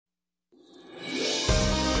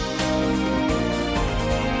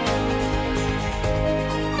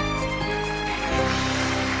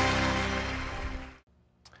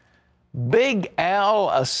Big Al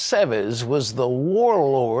Aceves was the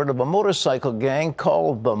warlord of a motorcycle gang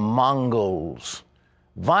called the Mongols.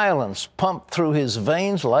 Violence pumped through his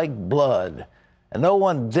veins like blood, and no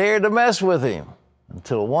one dared to mess with him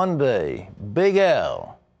until one day, Big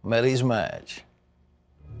Al met his match.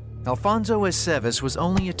 Alfonso Aceves was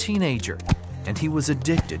only a teenager, and he was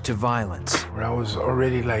addicted to violence. When I was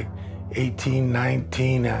already like 18,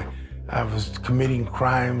 19, I was committing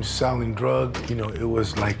crimes, selling drugs. You know, it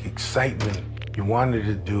was like excitement. You wanted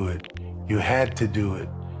to do it. You had to do it.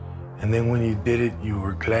 And then when you did it, you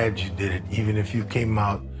were glad you did it, even if you came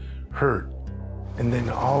out hurt. And then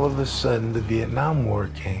all of a sudden, the Vietnam War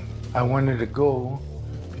came. I wanted to go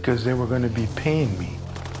because they were going to be paying me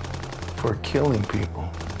for killing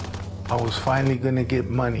people. I was finally going to get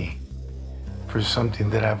money for something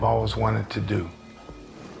that I've always wanted to do.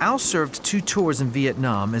 Al served 2 tours in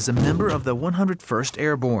Vietnam as a member of the 101st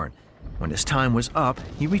Airborne. When his time was up,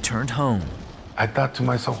 he returned home. I thought to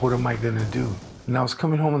myself, what am I going to do? And I was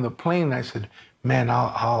coming home on the plane. I said, man,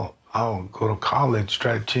 I'll go to college,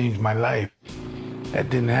 try to change my life. That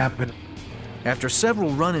didn't happen. After several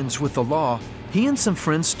run-ins with the law, he and some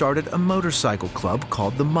friends started a motorcycle club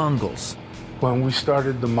called the Mongols. When we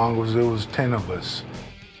started the Mongols, there was 10 of us.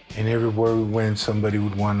 And everywhere we went, somebody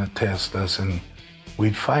would want to test us, and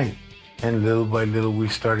we'd fight. And little by little, we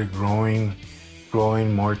started growing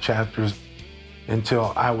more chapters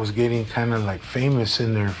until I was getting kind of like famous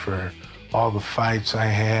in there for all the fights I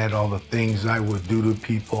had, all the things I would do to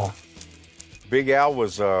people. Big Al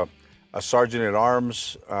was a sergeant at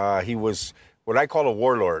arms. He was what I call a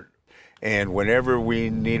warlord. And whenever we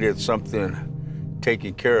needed something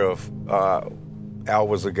taken care of, Al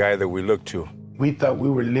was the guy that we looked to. We thought we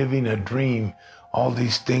were living a dream, all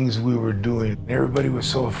these things we were doing. Everybody was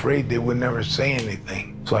so afraid they would never say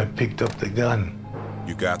anything. So I picked up the gun.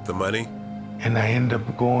 You got the money? And I ended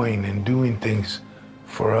up going and doing things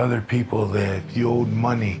for other people that if you owed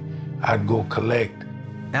money, I'd go collect.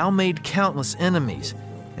 Al made countless enemies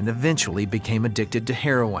and eventually became addicted to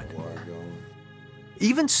heroin.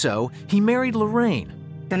 Even so, he married Lorraine.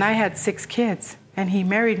 And I had 6 kids, and he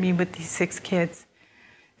married me with these 6 kids.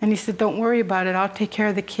 And he said, don't worry about it. I'll take care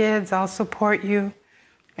of the kids. I'll support you.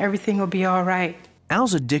 Everything will be all right.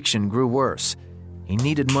 Al's addiction grew worse. He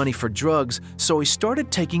needed money for drugs, so he started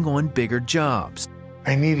taking on bigger jobs.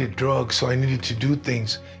 I needed drugs, so I needed to do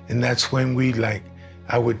things. And that's when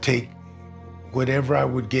I would take whatever I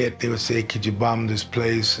would get. They would say, could you bomb this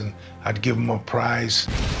place? And I'd give them a prize.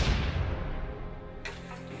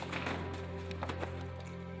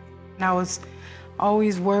 And I was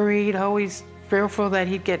always worried, always fearful that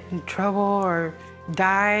he'd get in trouble or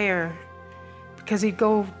die, because he'd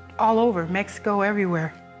go all over, Mexico,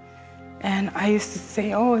 everywhere. And I used to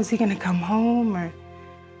say, oh, is he gonna come home? Or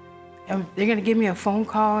they're gonna give me a phone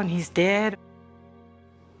call and he's dead.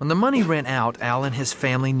 When the money ran out, Al and his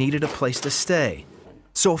family needed a place to stay.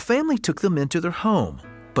 So a family took them into their home,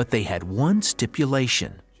 but they had one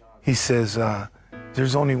stipulation. He says,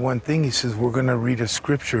 there's only one thing. He says, we're gonna read a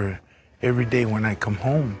scripture every day when I come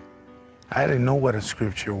home. I didn't know what a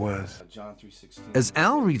scripture was. As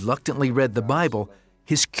Al reluctantly read the Bible,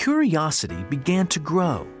 his curiosity began to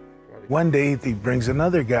grow. One day he brings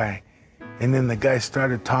another guy, and then the guy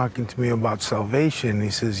started talking to me about salvation. He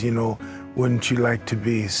says, you know, wouldn't you like to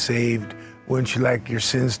be saved? Wouldn't you like your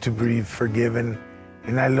sins to be forgiven?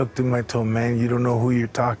 And I looked at him, I told him, man, you don't know who you're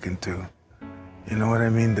talking to. You know what I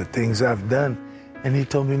mean? The things I've done. And he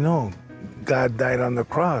told me, no, God died on the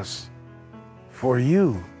cross for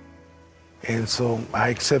you. And so I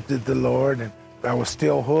accepted the Lord, and I was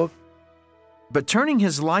still hooked. But turning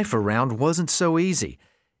his life around wasn't so easy.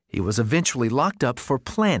 He was eventually locked up for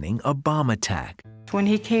planning a bomb attack. When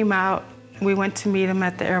he came out, we went to meet him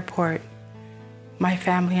at the airport, my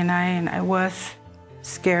family and I was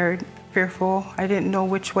scared, fearful. I didn't know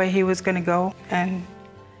which way he was gonna go. And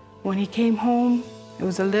when he came home, it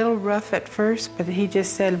was a little rough at first, but he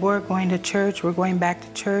just said, we're going to church, we're going back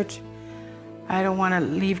to church. I don't want to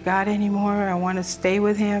leave God anymore. I want to stay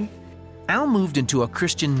with him. Al moved into a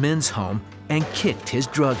Christian men's home and kicked his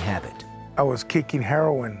drug habit. I was kicking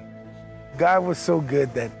heroin. God was so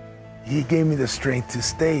good that he gave me the strength to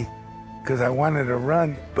stay because I wanted to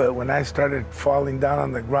run. But when I started falling down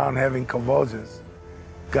on the ground having convulsions,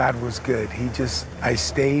 God was good. I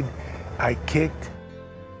stayed, I kicked.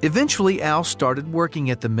 Eventually, Al started working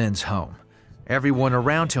at the men's home. Everyone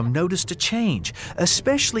around him noticed a change,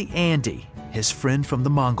 especially Andy, his friend from the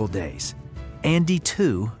Mongol days. Andy,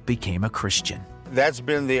 too, became a Christian. That's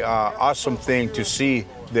been the awesome thing to see,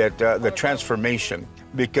 that the transformation,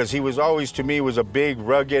 because he was always, to me, was a big,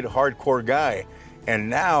 rugged, hardcore guy. And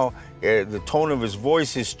now the tone of his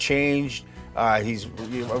voice has changed. He's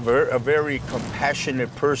a very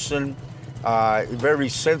compassionate person, very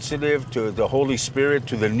sensitive to the Holy Spirit,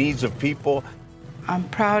 to the needs of people. I'm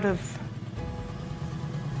proud of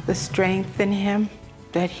the strength in him,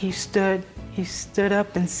 that he stood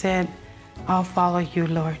up and said, I'll follow you,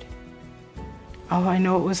 Lord. Oh, I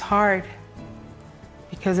know it was hard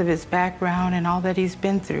because of his background and all that he's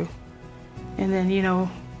been through. And then, you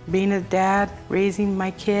know, being a dad, raising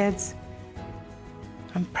my kids,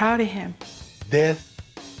 I'm proud of him. Death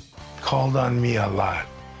called on me a lot.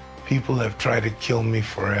 People have tried to kill me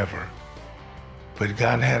forever. But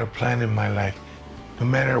God had a plan in my life. No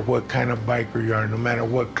matter what kind of biker you are, no matter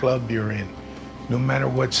what club you're in, no matter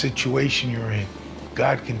what situation you're in,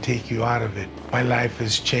 God can take you out of it. My life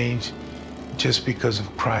has changed just because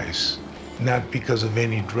of Christ. Not because of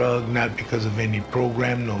any drug, not because of any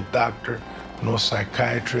program, no doctor, no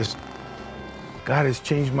psychiatrist. God has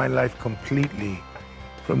changed my life completely,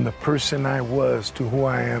 from the person I was to who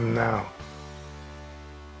I am now.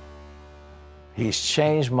 He's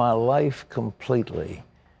changed my life completely.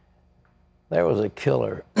 There was a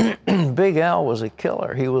killer. Big Al was a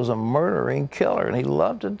killer. He was a murdering killer, and he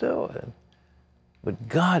loved to do it. But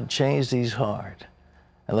God changed his heart.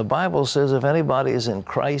 And the Bible says if anybody is in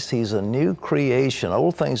Christ, he's a new creation.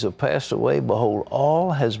 Old things have passed away. Behold,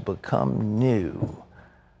 all has become new.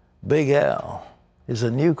 Big Al is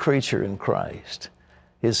a new creature in Christ.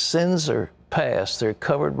 His sins are past. They're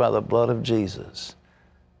covered by the blood of Jesus.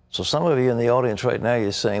 So some of you in the audience right now,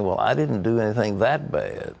 you're saying, well, I didn't do anything that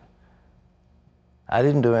bad. I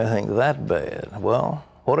didn't do anything that bad. Well,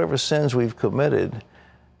 whatever sins we've committed,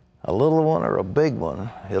 a little one or a big one,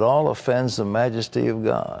 it all offends the majesty of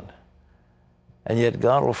God. And yet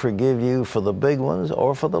God will forgive you for the big ones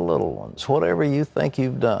or for the little ones. Whatever you think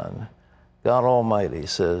you've done, God Almighty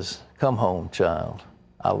says, come home, child.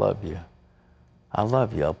 I love you. I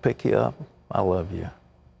love you. I'll pick you up. I love you.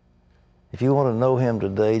 If you want to know him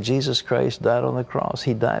today, Jesus Christ died on the cross.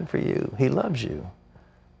 He died for you. He loves you.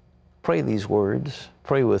 Pray these words.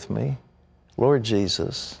 Pray with me. Lord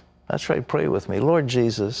Jesus. That's right. Pray with me. Lord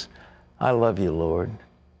Jesus, I love you, Lord.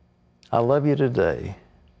 I love you today.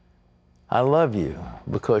 I love you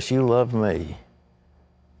because you love me.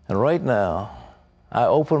 And right now, I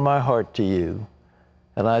open my heart to you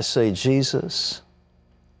and I say, Jesus,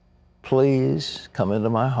 please come into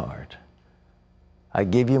my heart. I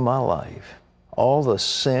give you my life. All the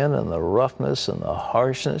sin and the roughness and the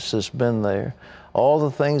harshness that's been there, all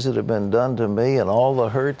the things that have been done to me and all the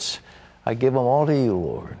hurts, I give them all to you,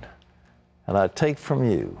 Lord. And I take from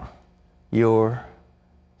you your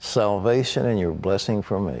salvation and your blessing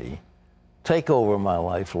for me. Take over my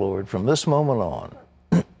life, Lord, from this moment on.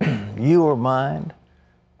 You are mine,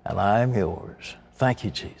 and I am yours. Thank you,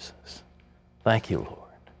 Jesus. Thank you, Lord.